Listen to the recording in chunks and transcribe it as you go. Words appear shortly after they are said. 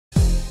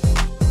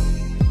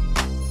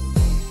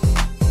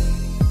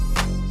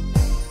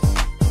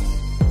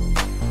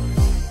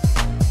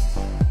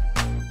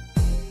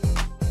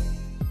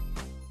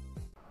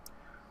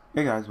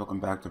Hey guys, welcome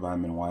back to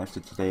Vitamin Y.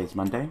 So today is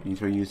Monday, and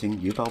we're using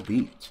Yubel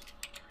Beat.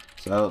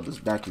 So this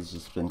deck has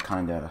just been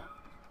kinda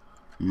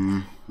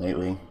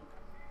lately.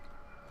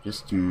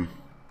 Just if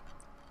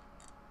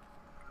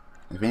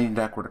any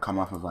deck were to come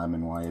off of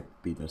Vitamin Y,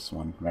 it'd be this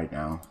one right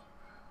now.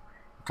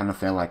 I kinda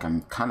feel like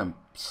I'm kinda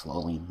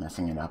slowly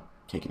messing it up,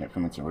 taking it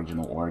from its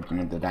original origin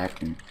of the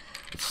deck, and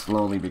it's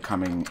slowly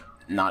becoming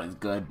not as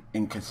good,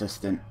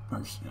 inconsistent.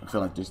 I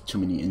feel like there's too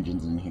many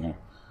engines in here.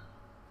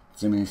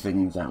 So many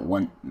things that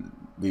want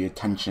the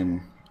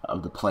attention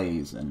of the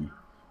plays, and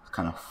it's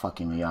kind of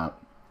fucking me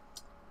up.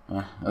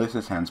 At least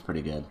his hand's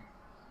pretty good.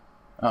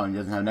 Oh, and he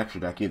doesn't have an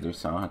extra deck either,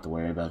 so I don't have to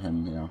worry about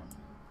him,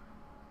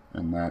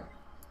 and that.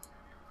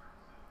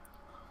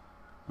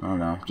 I don't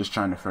know, just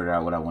trying to figure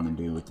out what I want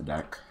to do with the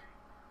deck.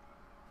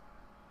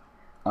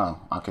 Oh,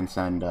 I can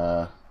send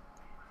Phantom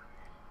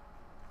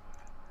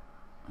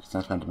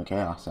of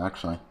Chaos,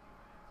 actually.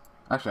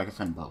 Actually, I can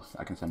send both.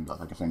 I can send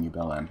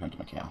Yubel and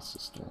Phantom of Chaos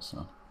still,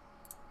 so.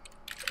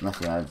 Unless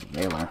he has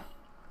Veiler.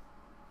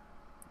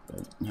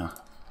 But, you know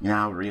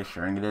how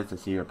reassuring it is to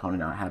see your opponent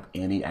not have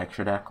any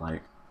extra deck?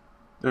 Like,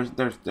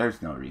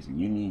 there's no reason.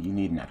 You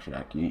need an extra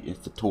deck.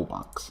 It's the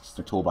toolbox. It's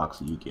the toolbox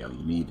of Yu-Gi-Oh!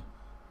 You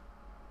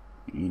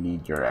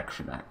need your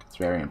extra deck. It's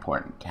very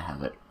important to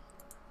have it.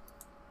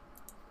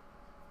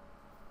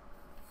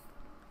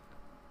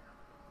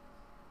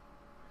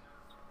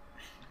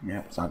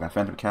 Yep, so I got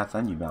Phantom Cats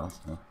and Yubel,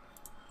 so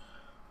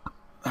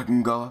I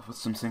can go off with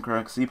some Synchro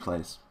XC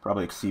plays.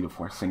 Probably XC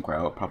before Synchro.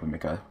 I'll probably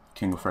make a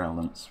King of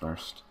Elements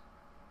first.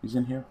 He's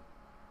in here?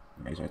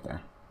 Yeah, he's right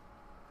there.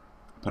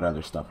 Put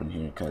other stuff in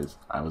here because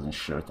I wasn't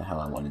sure what the hell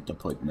I wanted to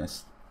put in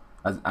this.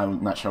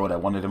 I'm not sure what I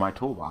wanted in my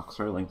toolbox,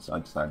 really, so I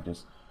decided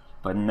just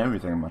putting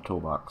everything in my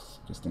toolbox,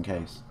 just in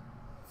case.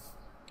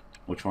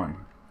 Which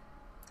one?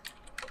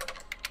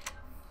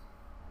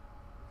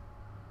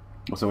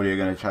 So what are you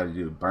going to try to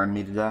do? Burn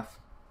me to death?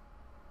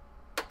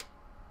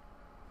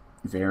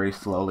 Very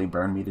slowly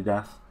burn me to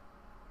death?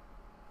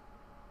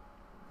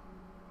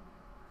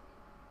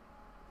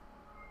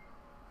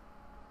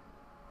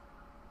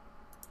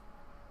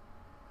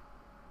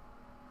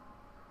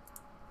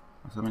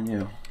 What's up in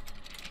you?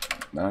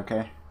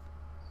 Okay.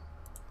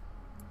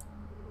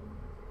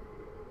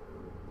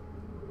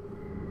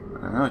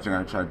 I know what you're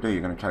going to try to do.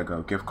 You're going to try to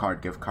go gift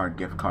card,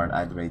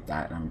 activate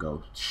that, and I'm going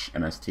to go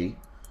MST.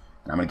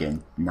 And I'm going to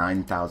gain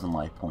 9,000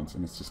 life points,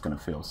 and it's just going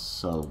to feel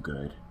so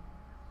good.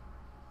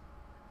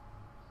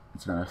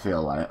 It's going to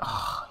feel like,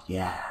 oh,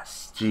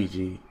 yes,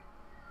 GG.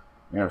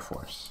 Air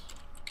Force.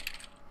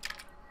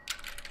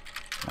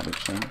 Habit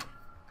chain.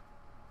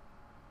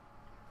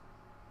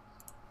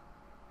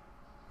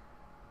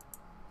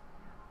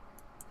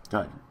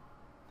 Good.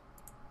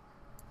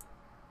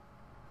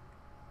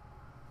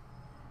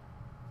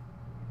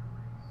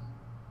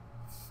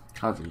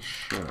 Koa'ki,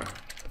 sure.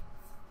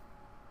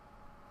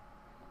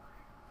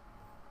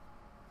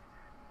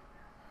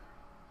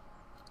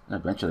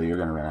 Eventually, you're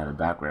gonna run out of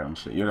background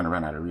shit. You're gonna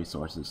run out of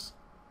resources.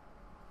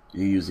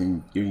 You're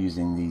using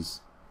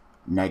these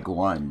neg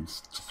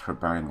ones just for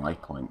burning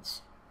life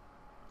points.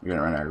 You're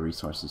gonna run out of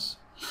resources.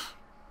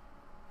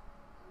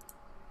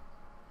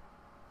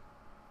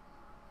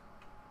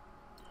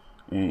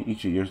 And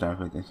each of yours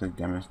have inflict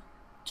damage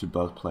to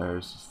both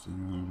players.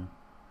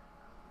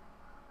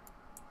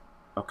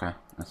 Okay,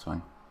 that's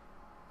fine.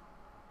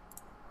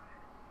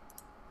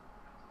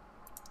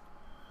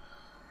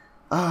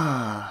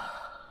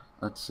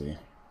 Let's see.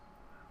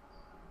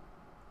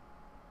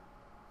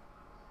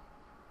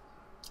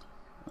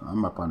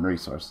 I'm up on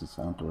resources,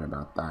 so I don't have to worry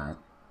about that.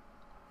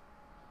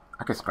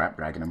 I could scrap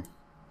dragon him.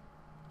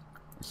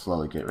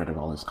 Slowly get rid of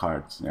all his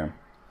cards, yeah.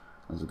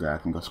 That's a good. I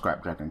can go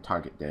scrap dragon,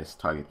 target this,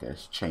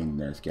 chain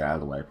this, get out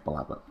of the way,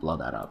 blow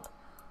that up.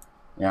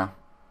 Yeah.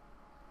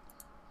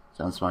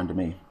 Sounds fine to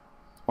me.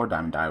 Or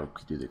Diamond Dye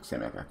could do the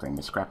same exact thing,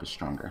 but scrap is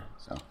stronger,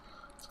 so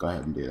let's go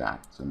ahead and do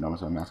that. So normal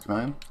summon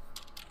Masculine.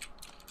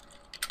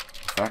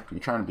 In fact,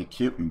 you're trying to be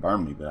cute and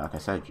burn me, but like I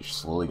said, you're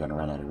slowly gonna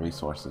run out of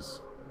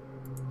resources.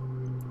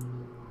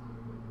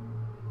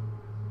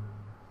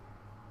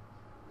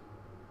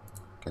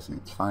 Guessing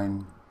it's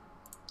fine.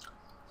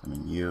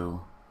 Summon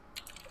you.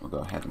 We'll go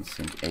ahead and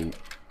sync 8.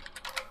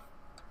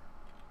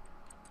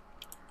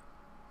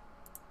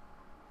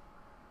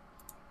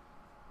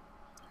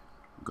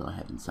 Go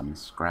ahead and summon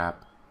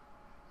Scrap.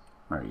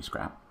 Where are you,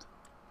 Scrap?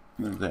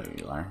 There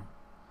you are.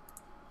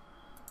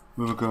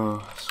 We'll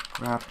go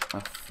Scrap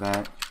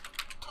Effect,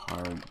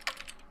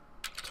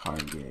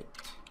 Target,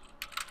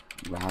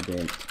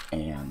 Rabbit,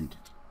 and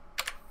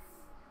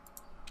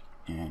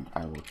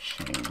I will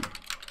chain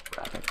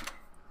Rabbit.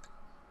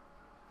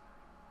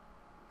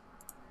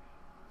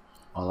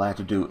 All I have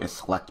to do is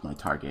select my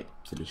target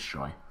to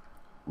destroy,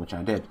 which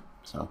I did,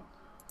 so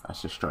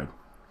that's destroyed.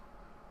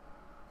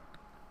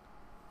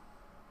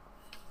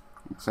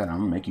 Like I said, I'm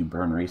gonna make you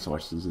burn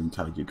resources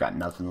until you got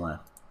nothing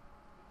left.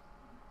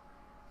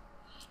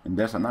 And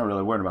this, I'm not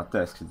really worried about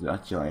this, because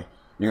actually,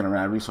 you're gonna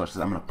run out of resources.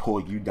 I'm gonna pull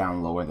you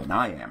down lower than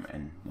I am,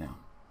 and you know.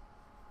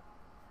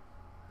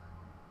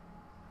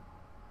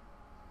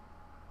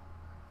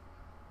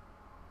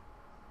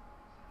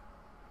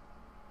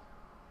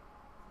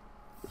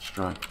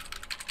 Destroy.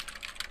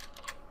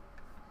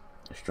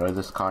 Destroy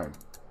this card.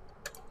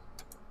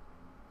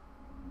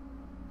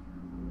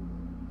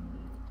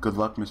 Good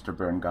luck, Mr.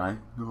 Burn guy.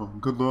 Oh,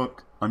 good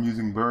luck. I'm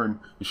using Burn,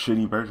 a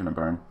shitty version of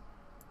Burn.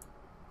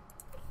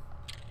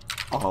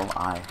 All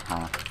I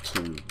have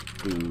to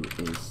do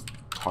is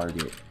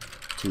target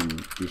to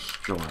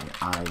destroy.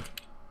 I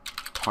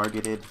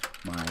targeted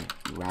my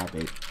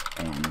rabbit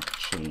and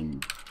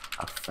chain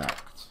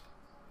effect.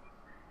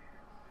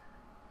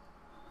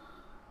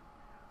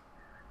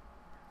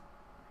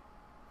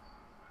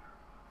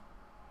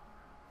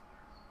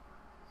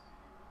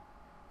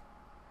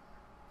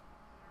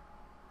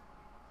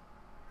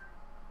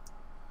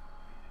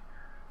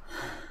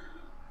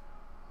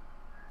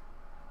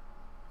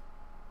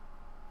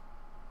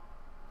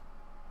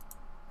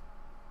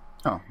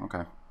 Oh,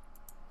 okay.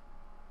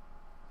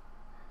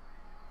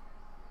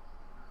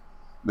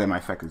 Then my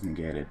effect is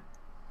negated.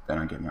 Then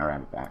I get my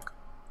rabbit back.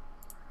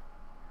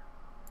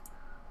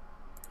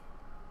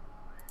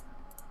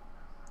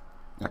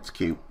 That's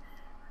cute.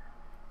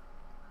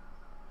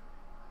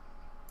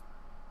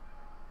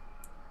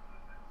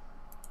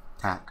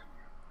 Attack.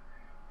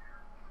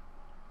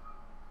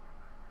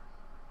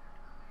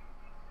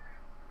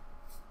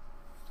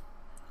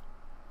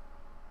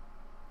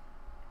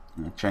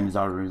 The chain is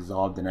already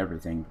resolved and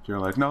everything. But you're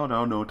like, no,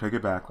 no, no, take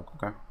it back. Like,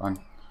 okay, fine.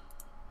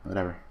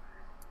 Whatever.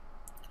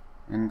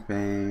 End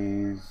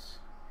phase.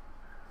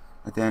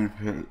 At the end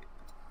phase,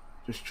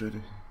 just try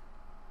to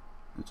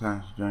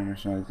attach during your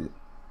size.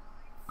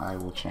 I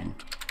will chain.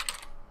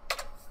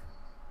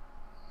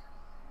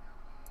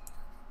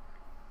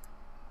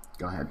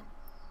 Go ahead.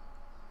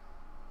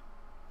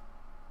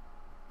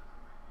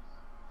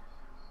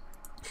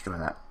 Destroy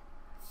that.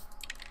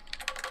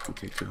 We'll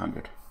take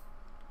 200.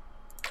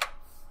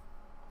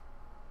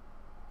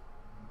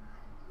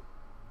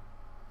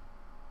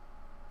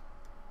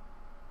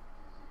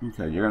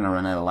 Okay, you're gonna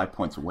run out of life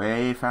points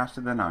way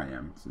faster than I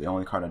am. So the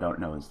only card I don't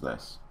know is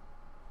this.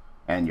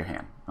 And your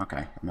hand.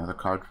 Okay, another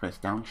card face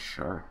down?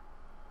 Sure.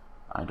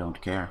 I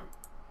don't care.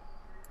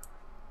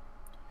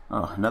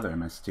 Oh, another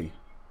MST.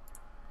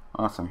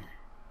 Awesome.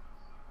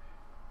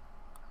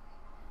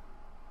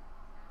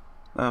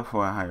 Level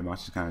 4 higher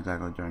monsters kind of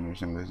tackle during your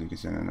single you can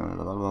send blah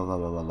blah blah blah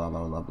blah blah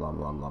blah blah blah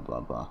blah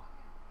blah blah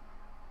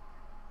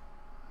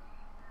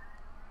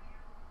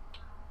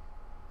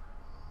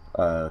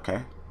blah.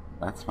 Okay,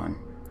 that's fine.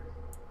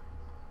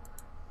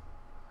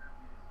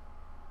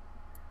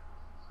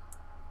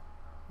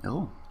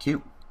 Oh,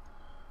 cute.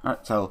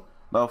 Alright, so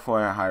level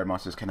 4 or higher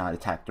monsters cannot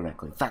attack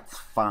directly. That's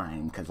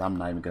fine, because I'm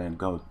not even going to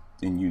go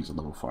and use a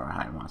level 4 or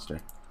higher monster.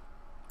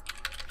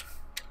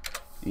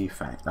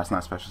 Effect. That's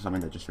not special summon,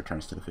 that just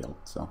returns to the field,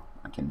 so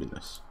I can do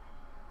this.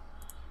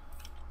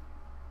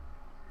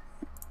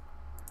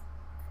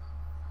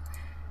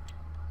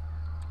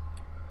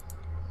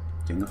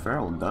 King of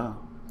Feral, duh.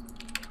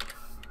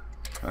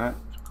 Alright,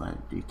 go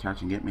ahead,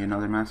 detach and get me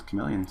another Masked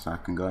Chameleon so I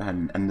can go ahead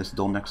and end this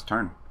duel next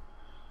turn.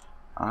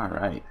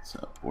 Alright,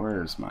 so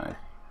where's my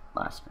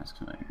last Masked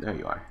Chameleon? There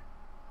you are.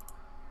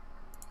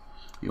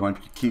 You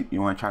want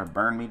to try to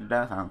burn me to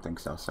death? I don't think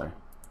so, sir.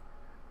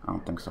 I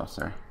don't think so,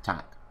 sir.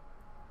 Attack.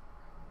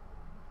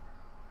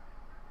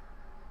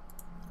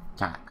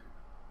 Attack.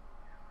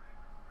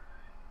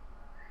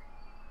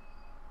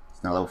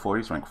 It's now level 4,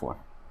 he's rank 4.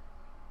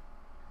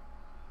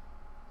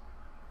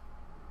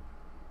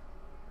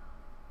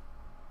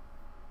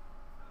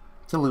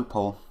 It's a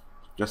loophole,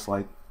 just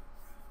like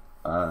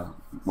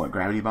what,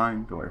 Gravity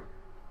Bind or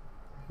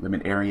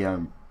Limit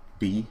Area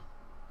B.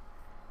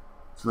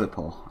 It's a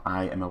loophole.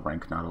 I am a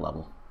rank, not a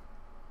level.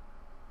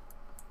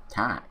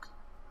 Attack.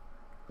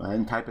 Go ahead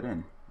and type it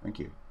in. Thank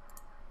you.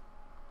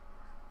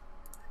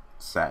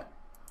 Set.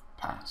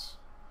 Pass.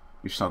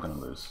 You're still gonna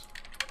lose.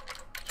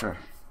 Sure.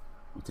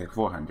 We'll take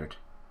 400.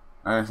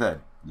 Like I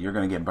said, you're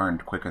gonna get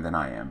burned quicker than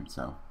I am,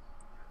 so.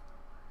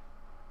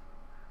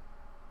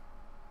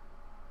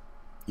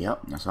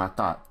 Yep, that's what I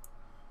thought.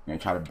 You're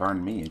gonna try to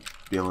burn me and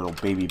be a little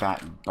baby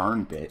bat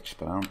burn bitch,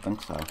 but I don't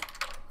think so.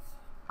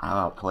 I'll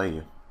outplay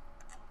you.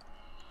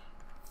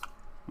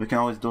 We can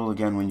always duel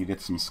again when you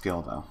get some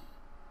skill, though.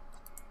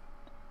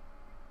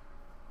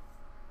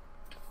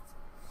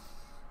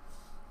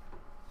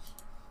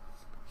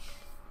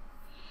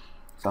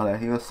 Saw that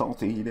he was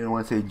salty. He didn't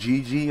want to say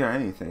GG or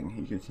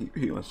anything.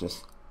 He was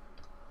just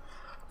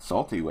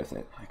salty with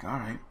it. Like, all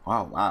right,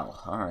 wow.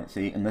 All right,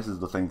 see, and this is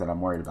the thing that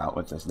I'm worried about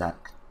with this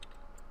deck.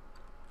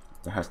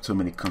 There has too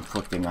many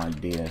conflicting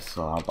ideas,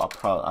 so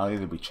I'll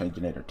either be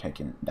changing it or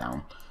taking it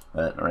down.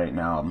 But right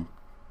now, I'm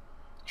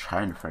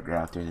trying to figure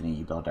out if there's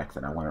any Yubel deck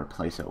that I want to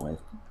replace it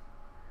with.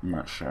 I'm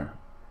not sure.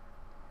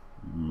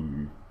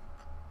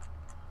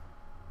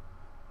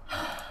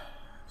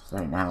 So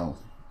right now,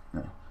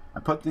 I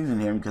put these in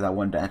here because I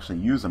wanted to actually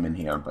use them in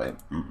here, but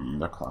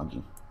they're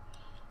clogging.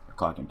 They're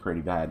clogging pretty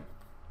bad.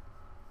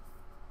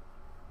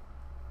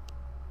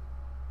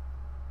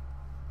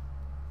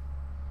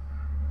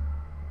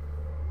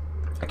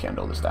 I can't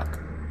duel this deck.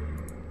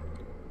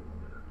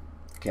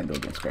 I can't duel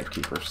against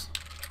Gravekeepers.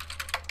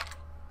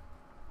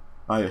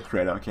 I just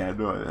straight out can't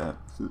do it.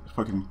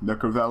 Fucking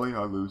Necro Valley,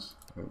 I lose.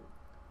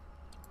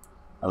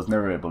 I was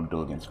never able to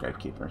duel against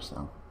Gravekeeper,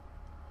 so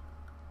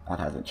that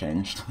hasn't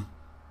changed.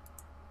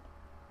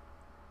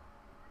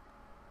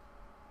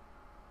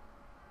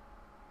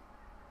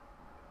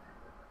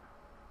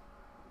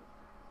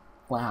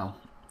 Wow.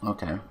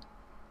 Okay.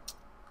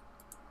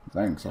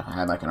 Thanks. If I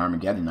had like an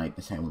Armageddon Knight,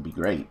 this hand would be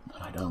great,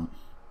 but I don't.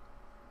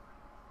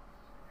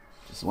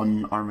 Just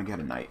one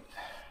Armageddon Knight.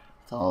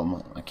 That's all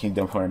my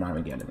kingdom for an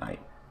Armageddon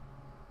Knight.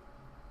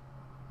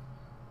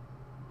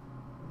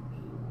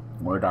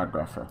 More Dark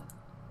Gruffer.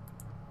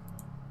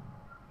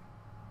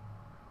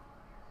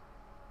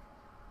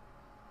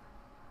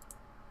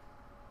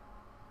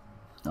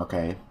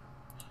 Okay.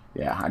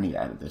 Yeah, I need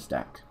to edit this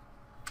deck.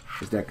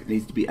 This deck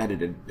needs to be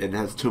edited. It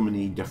has too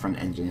many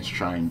different engines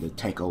trying to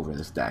take over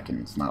this deck, and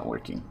it's not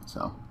working.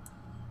 So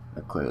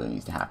that clearly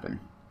needs to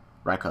happen.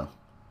 Raikou.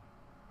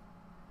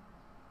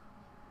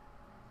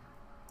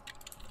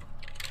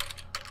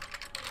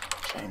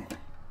 Chain.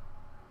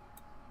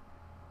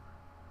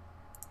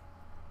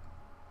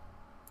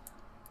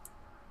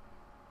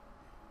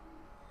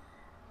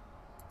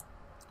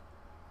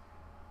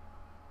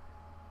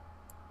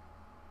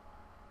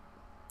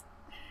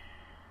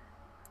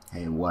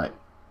 Hey, what?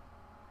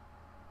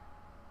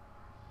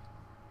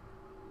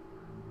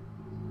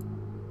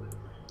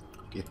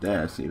 Get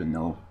this, even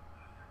though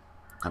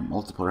I got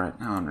multiple right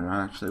now and they're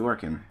not actually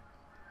working.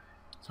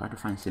 It's hard to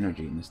find synergy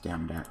in this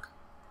damn deck.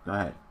 Go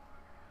ahead.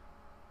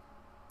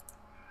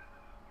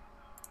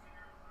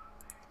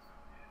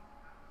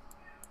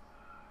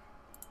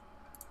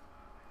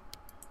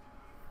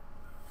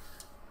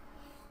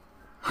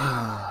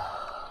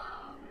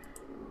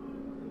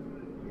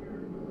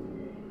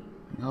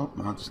 Nope,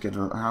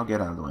 I'll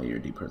get out of the way, you're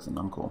a deep person.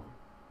 I'm cool.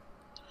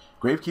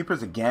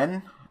 Gravekeepers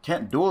again?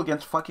 Can't duel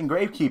against fucking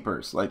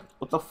Gravekeepers. Like,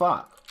 what the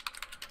fuck?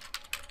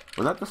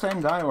 Was that the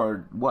same guy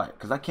or what?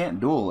 Because I can't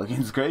duel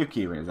against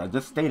Gravekeepers. I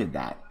just stated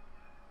that.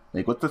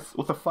 Like, what the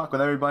fuck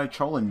with everybody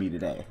trolling me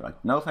today?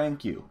 Like, no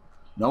thank you.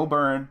 No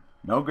burn.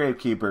 No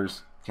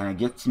Gravekeepers. Can I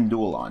get some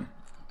duel on?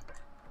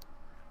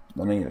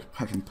 Let me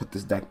fucking put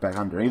this deck back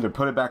under. Either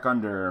put it back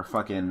under or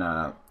fucking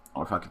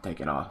take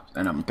it off.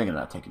 And I'm thinking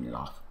about taking it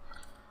off.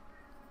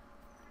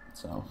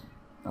 So,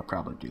 I'll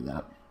probably do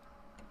that.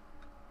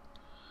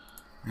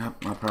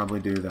 Yep, I'll probably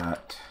do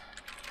that.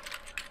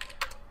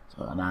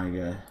 So now I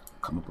gotta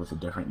come up with a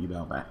different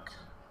Yubel deck.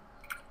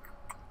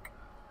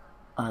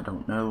 I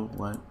don't know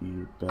what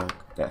Yubel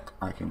deck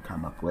I can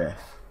come up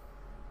with.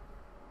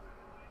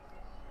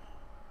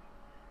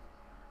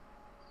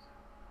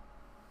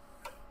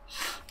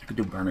 I could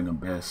do Burning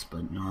Abyss,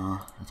 but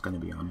nah, it's gonna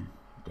be on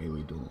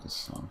Daily Duels,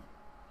 so.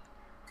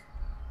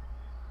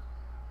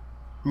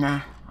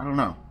 Nah, I don't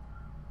know.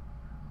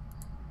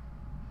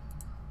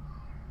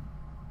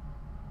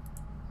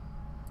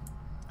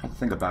 I have to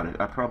think about it.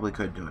 I probably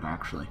could do it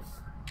actually.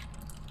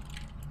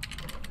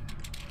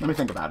 Let me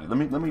think about it. Let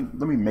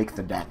me make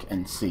the deck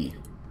and see.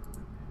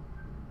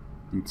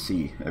 And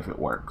see if it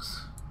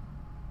works.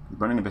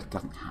 Burning Abyss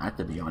doesn't have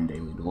to be on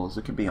Daily Duels.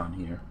 It could be on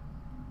here.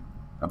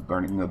 A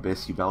Burning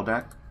Abyss Yubel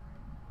deck.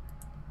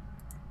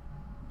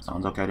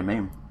 Sounds okay to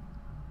me.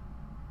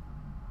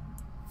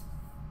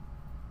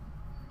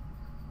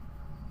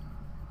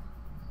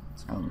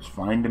 Sounds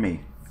fine to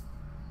me.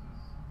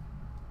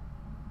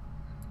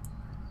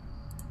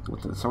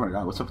 What's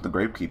up with the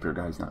Gravekeeper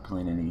guys not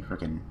playing any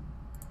freaking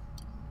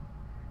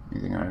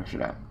anything I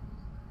should have?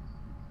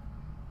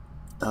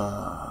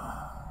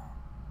 Are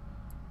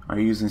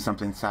you using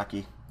something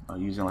Koa'ki? Are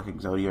you using like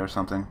Exodia or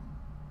something?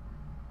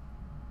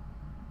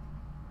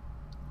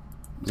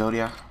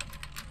 Exodia?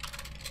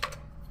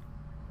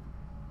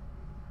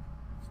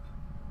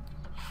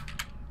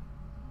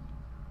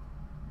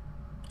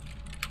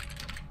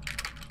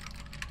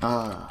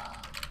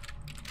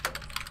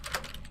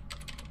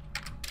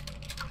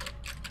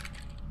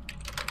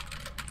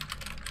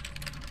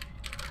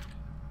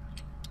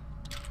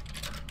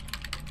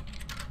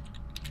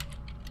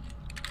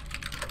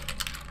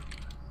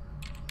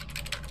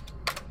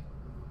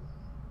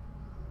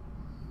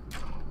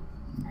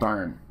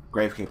 Burn.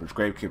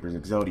 Gravekeepers,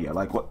 Exodia.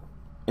 Like, what?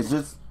 Is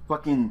this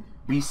fucking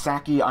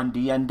Koa'ki on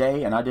DN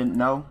day and I didn't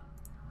know?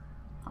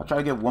 I'll try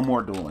to get one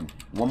more dueling.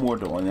 One more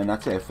dueling, and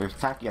that's it. If there's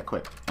Koa'ki, I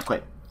quit.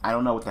 I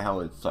don't know what the hell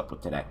is up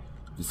with today.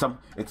 It's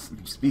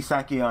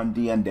Koa'ki on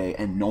DN day,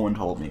 and no one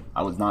told me.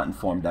 I was not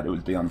informed that it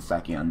would be on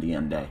Koa'ki on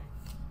DN day.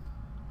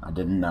 I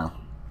didn't know.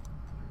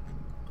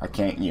 I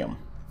can't eat them.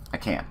 I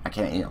can't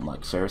eat them.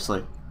 Like,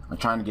 seriously? I'm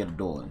trying to get a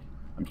duel in.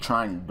 I'm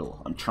trying to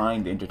duel. I'm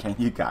trying to entertain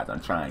you guys.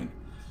 I'm trying.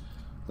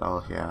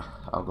 So, yeah,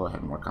 I'll go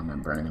ahead and work on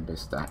that Burning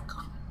Abyss deck.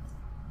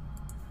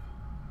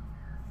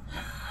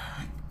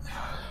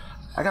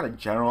 I got a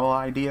general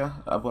idea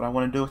of what I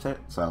want to do with it,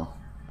 so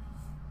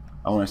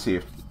I want to see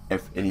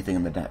if anything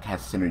in the deck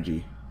has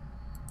synergy.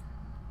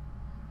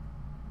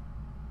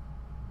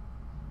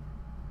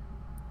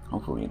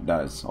 Hopefully it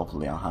does.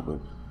 Hopefully I'll have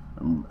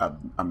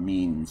a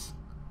means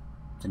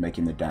to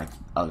making the deck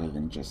other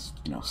than just,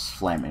 you know,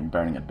 slamming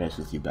Burning Abyss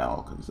with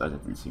Yubel, because that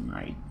doesn't seem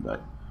right,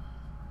 but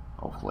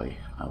hopefully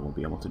I will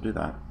be able to do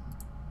that.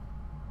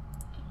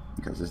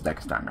 Because this deck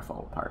is starting to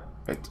fall apart.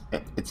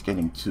 It's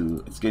getting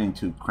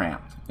too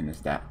cramped in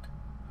this deck.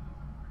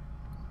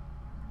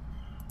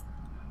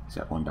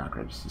 Except one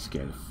doctor just to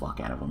scare the fuck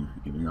out of him,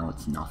 even though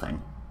it's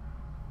nothing.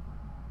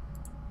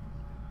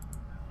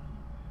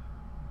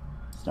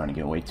 It's starting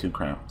to get way too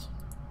cramped.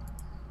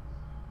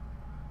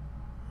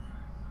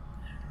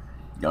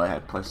 Go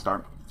ahead,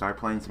 start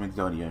playing some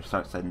Inzektor,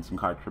 start setting some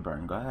cards for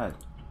burn. Go ahead.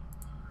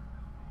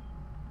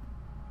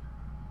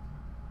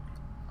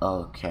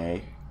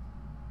 Okay.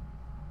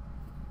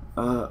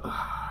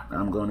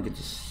 I'm going to get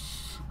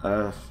this.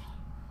 I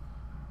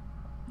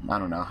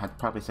don't know. I'd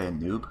probably say a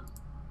noob.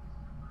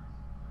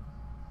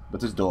 But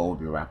this duel will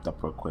be wrapped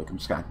up real quick. I'm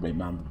just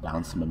gonna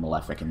bounce him a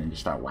Malefic and then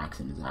just start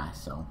waxing his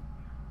ass. So,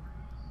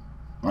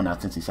 well, now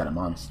since he said a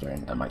monster,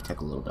 that might take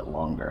a little bit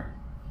longer.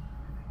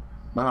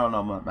 But I don't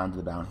know. Down to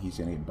the bound, he's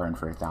gonna get burned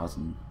for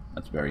 1,000.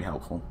 That's very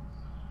helpful.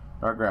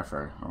 Dark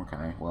Grapher.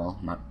 Okay. Well,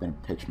 I'm not gonna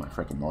pitch my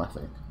freaking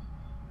Malefic.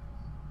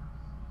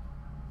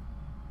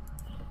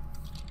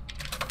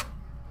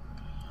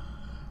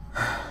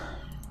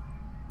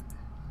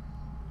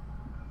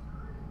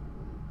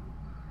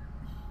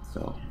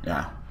 So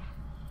yeah.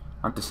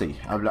 I have to see.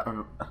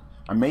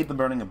 I made the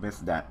Burning Abyss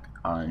deck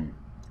in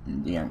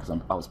the end because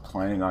I was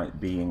planning on it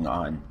being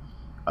on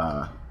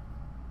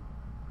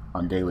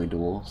Daily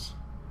Duels,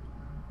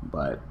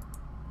 but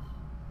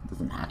it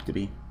doesn't have to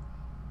be.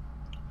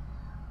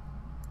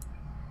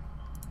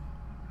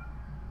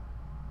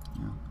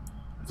 Yeah.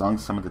 As long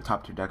as some of the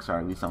top tier decks are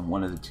at least on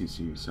one of the two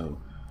series, so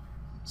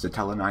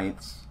Satella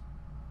Knights,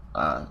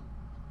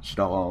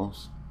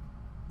 Shadolls,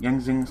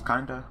 Yangzings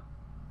kinda.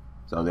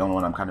 So the only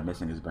one I'm kinda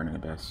missing is Burning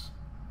Abyss.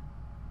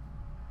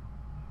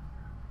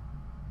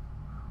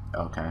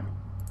 Okay.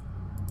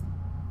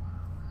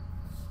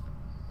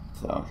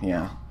 So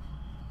yeah,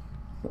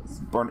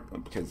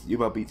 because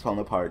Yubel beats falling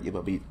apart.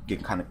 Yubel beat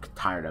getting kind of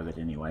tired of it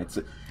anyway.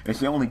 It's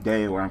the only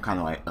day where I'm kind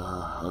of like,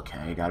 ugh, okay,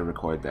 I gotta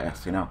record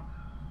this. You know,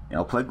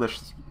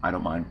 Plaguelicious, I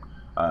don't mind.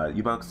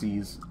 Yubel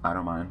XYZ, I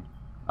don't mind.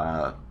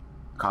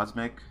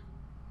 Cosmic,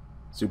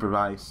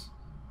 Supervise,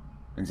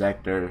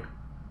 Inzektor,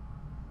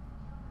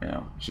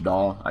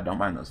 Shadoll, I don't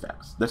mind those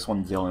decks. This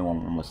one's the only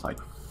one I'm just like,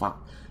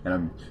 fuck.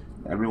 And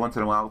every once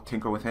in a while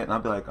tinker with it, and I'll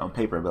be like, on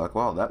paper, I'll be like,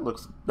 well, that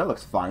looks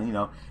fine,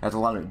 it has a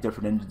lot of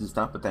different engines and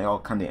stuff, but they all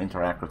kind of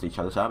interact with each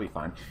other, so I'll be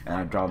fine. And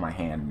I draw my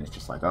hand, and it's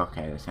just like,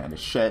 okay, this hand is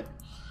shit.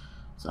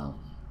 So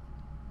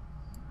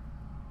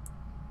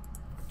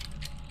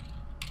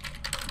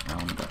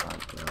down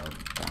effect to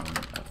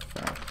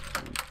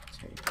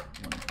take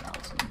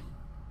 1,000.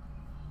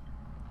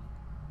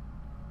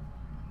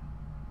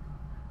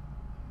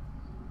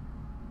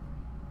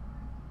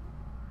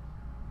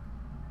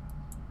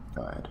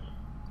 Go ahead.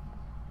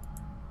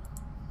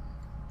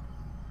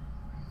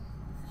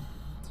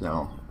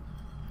 So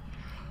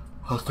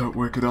I'll start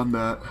working on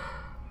that.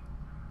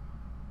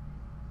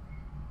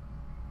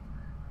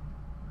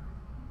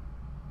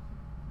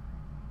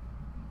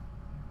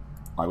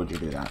 Why would you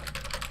do that?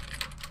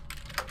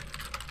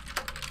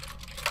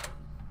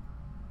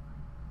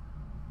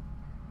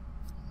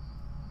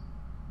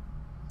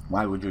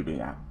 Why would you do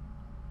that?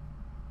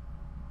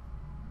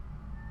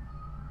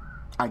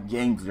 I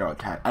gain 0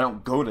 attack. I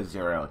don't go to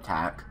 0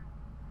 attack.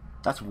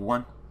 That's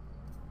one.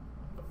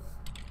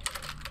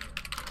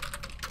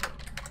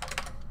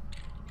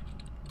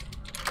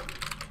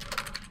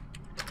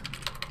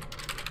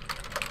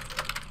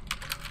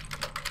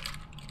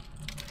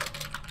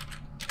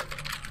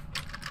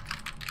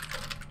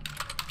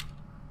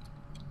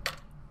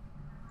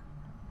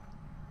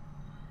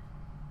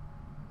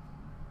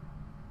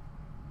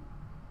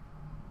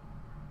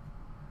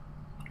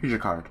 Here's your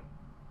card.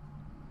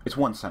 It's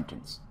one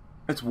sentence.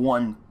 It's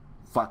one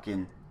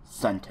fucking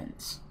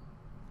sentence.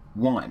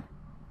 One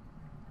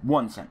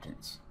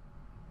sentence.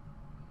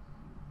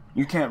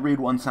 You can't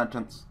read one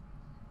sentence?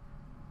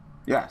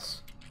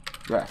 Yes.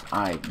 Yes,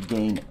 I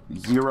gain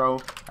 0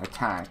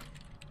 attack,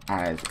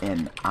 as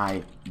in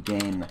I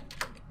gain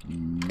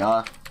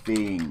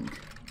nothing.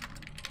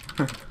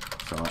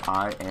 So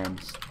I am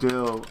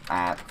still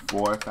at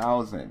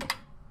 4,000.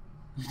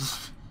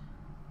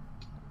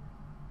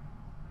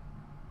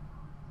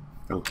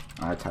 Oh,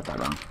 I typed that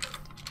wrong.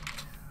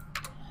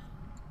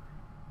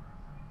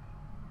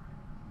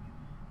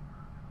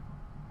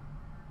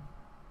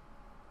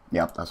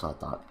 Yep, that's what I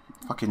thought.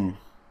 Fucking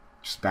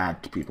just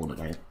bad to people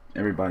today.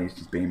 Everybody's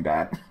just being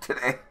bad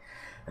today.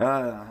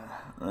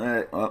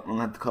 Alright, well, I'm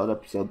gonna have to call it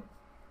episode.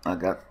 I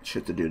got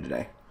shit to do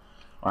today.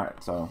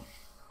 Alright, so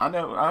I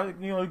know,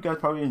 you guys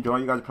probably enjoy.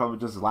 You guys are probably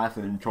just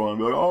laughing and trolling,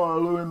 like, oh,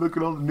 look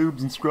at all the noobs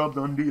and scrubs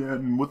on DN,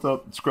 and what's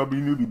up, scrubby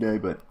newbie day.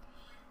 But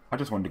I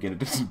just wanted to get a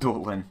decent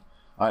duel in.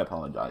 I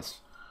apologize.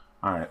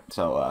 Alright,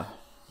 so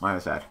like I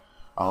said,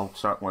 I'll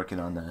start working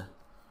on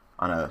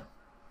a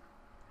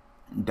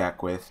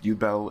deck with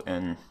Yubel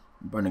and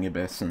Burning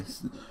Abyss,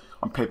 since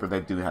on paper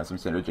they do have some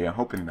synergy. I'm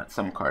hoping that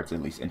some cards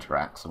at least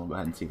interact, so we'll go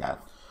ahead and see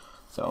that.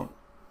 So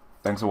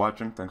thanks for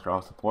watching, thanks for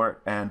all the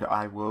support, and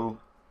I will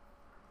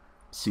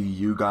see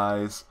you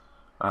guys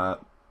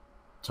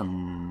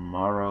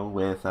tomorrow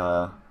with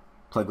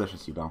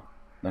Plaguelicious Yubel.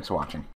 Thanks for watching.